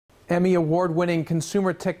Emmy award-winning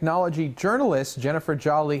consumer technology journalist Jennifer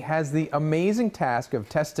Jolly has the amazing task of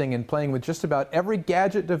testing and playing with just about every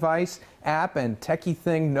gadget, device, app, and techie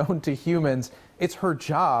thing known to humans. It's her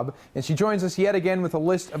job, and she joins us yet again with a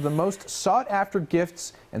list of the most sought-after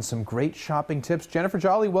gifts and some great shopping tips. Jennifer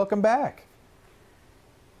Jolly, welcome back.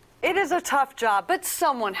 It is a tough job, but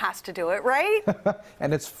someone has to do it, right?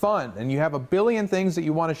 And it's fun, and you have a billion things that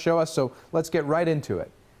you want to show us, so let's get right into it.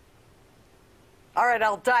 All right,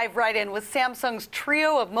 I'll dive right in with Samsung's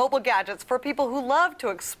trio of mobile gadgets for people who love to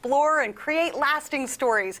explore and create lasting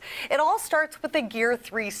stories. It all starts with the Gear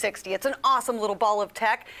 360. It's an awesome little ball of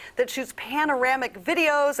tech that shoots panoramic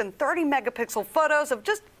videos and 30-megapixel photos of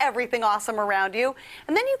just everything awesome around you.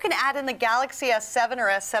 And then you can add in the Galaxy S7 or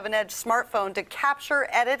S7 Edge smartphone to capture,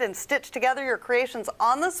 edit, and stitch together your creations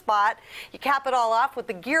on the spot. You cap it all off with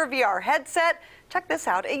the Gear VR headset. Check this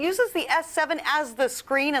out. It uses the S7 as the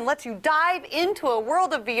screen and lets you dive into a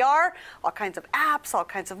world of VR, all kinds of apps, all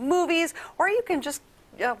kinds of movies, or you can just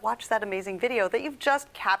watch that amazing video that you've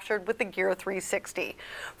just captured with the Gear 360.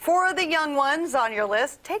 For the young ones on your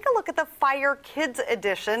list, take a look at the Fire Kids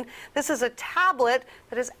Edition. This is a tablet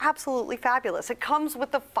that is absolutely fabulous. It comes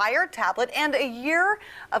with the Fire tablet and a year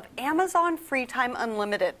of Amazon Free Time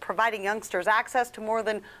Unlimited, providing youngsters access to more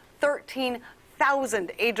than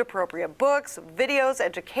 13,000 age-appropriate books, videos,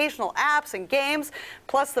 educational apps, and games.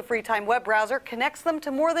 Plus, the FreeTime web browser connects them to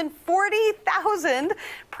more than 40,000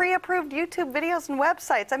 pre-approved YouTube videos and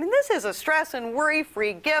websites. I mean, this is a stress and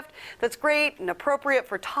worry-free gift that's great and appropriate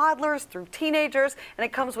for toddlers through teenagers, and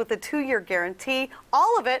it comes with a 2-year guarantee.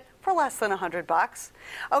 All of it for less than $100.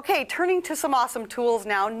 Okay, turning to some awesome tools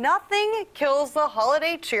now. Nothing kills the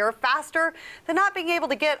holiday cheer faster than not being able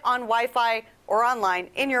to get on Wi-Fi or online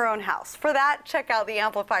in your own house. For that, check out the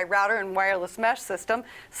Amplify router and wireless mesh system.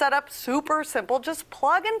 Set up super simple, just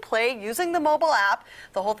plug and play using the mobile app.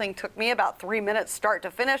 The whole thing took me about 3 minutes start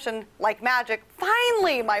to finish, and like magic,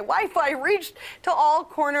 finally my Wi-Fi reached to all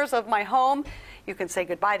corners of my home. You can say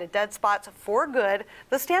goodbye to dead spots for good.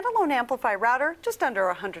 The standalone Amplify router, just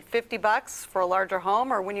under $150 for a larger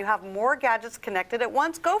home, or when you have more gadgets connected at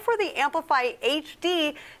once, go for the Amplify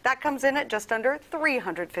HD. That comes in at just under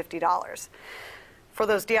 $350. For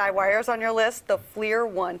those DIYers on your list, the FLIR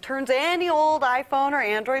One turns any old iPhone or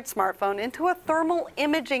Android smartphone into a thermal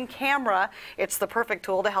imaging camera. It's the perfect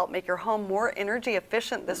tool to help make your home more energy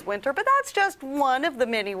efficient this winter, but that's just one of the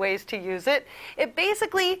many ways to use it. It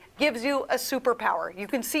basically gives you a superpower. You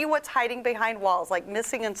can see what's hiding behind walls, like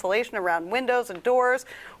missing insulation around windows and doors,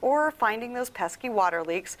 or finding those pesky water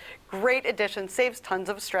leaks. Great addition, saves tons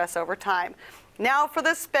of stress over time. Now for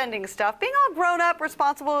the spending stuff. Being all grown up,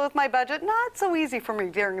 responsible with my budget, not so easy for me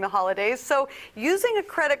during the holidays. So using a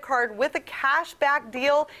credit card with a cashback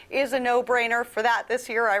deal is a no-brainer. For that, this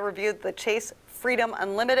year I reviewed the Chase Freedom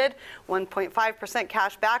Unlimited, 1.5%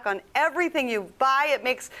 cash back on everything you buy. It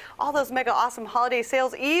makes all those mega awesome holiday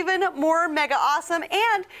sales even more mega awesome,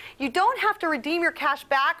 and you don't have to redeem your cash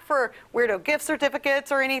back for weirdo gift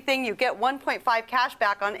certificates or anything. You get 1.5 cash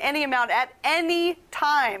back on any amount at any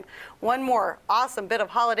time. One more awesome bit of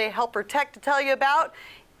holiday helper tech to tell you about.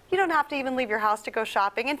 You don't have to even leave your house to go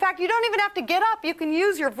shopping. In fact, you don't even have to get up. You can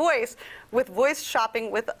use your voice with voice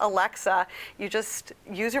shopping with Alexa. You just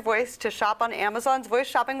use your voice to shop on Amazon's voice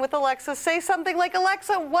shopping with Alexa. Say something like,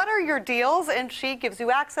 "Alexa, what are your deals?" And she gives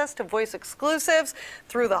you access to voice exclusives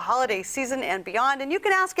through the holiday season and beyond. And you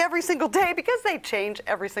can ask every single day because they change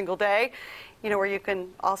every single day. You know where you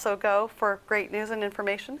can also go for great news and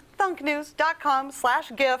information?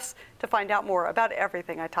 thunknews.com/gifts to find out more about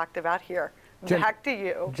everything I talked about here. Back to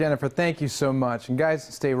you. Jennifer, thank you so much. And guys,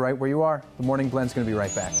 stay right where you are. The Morning Blend's going to be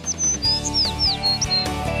right back.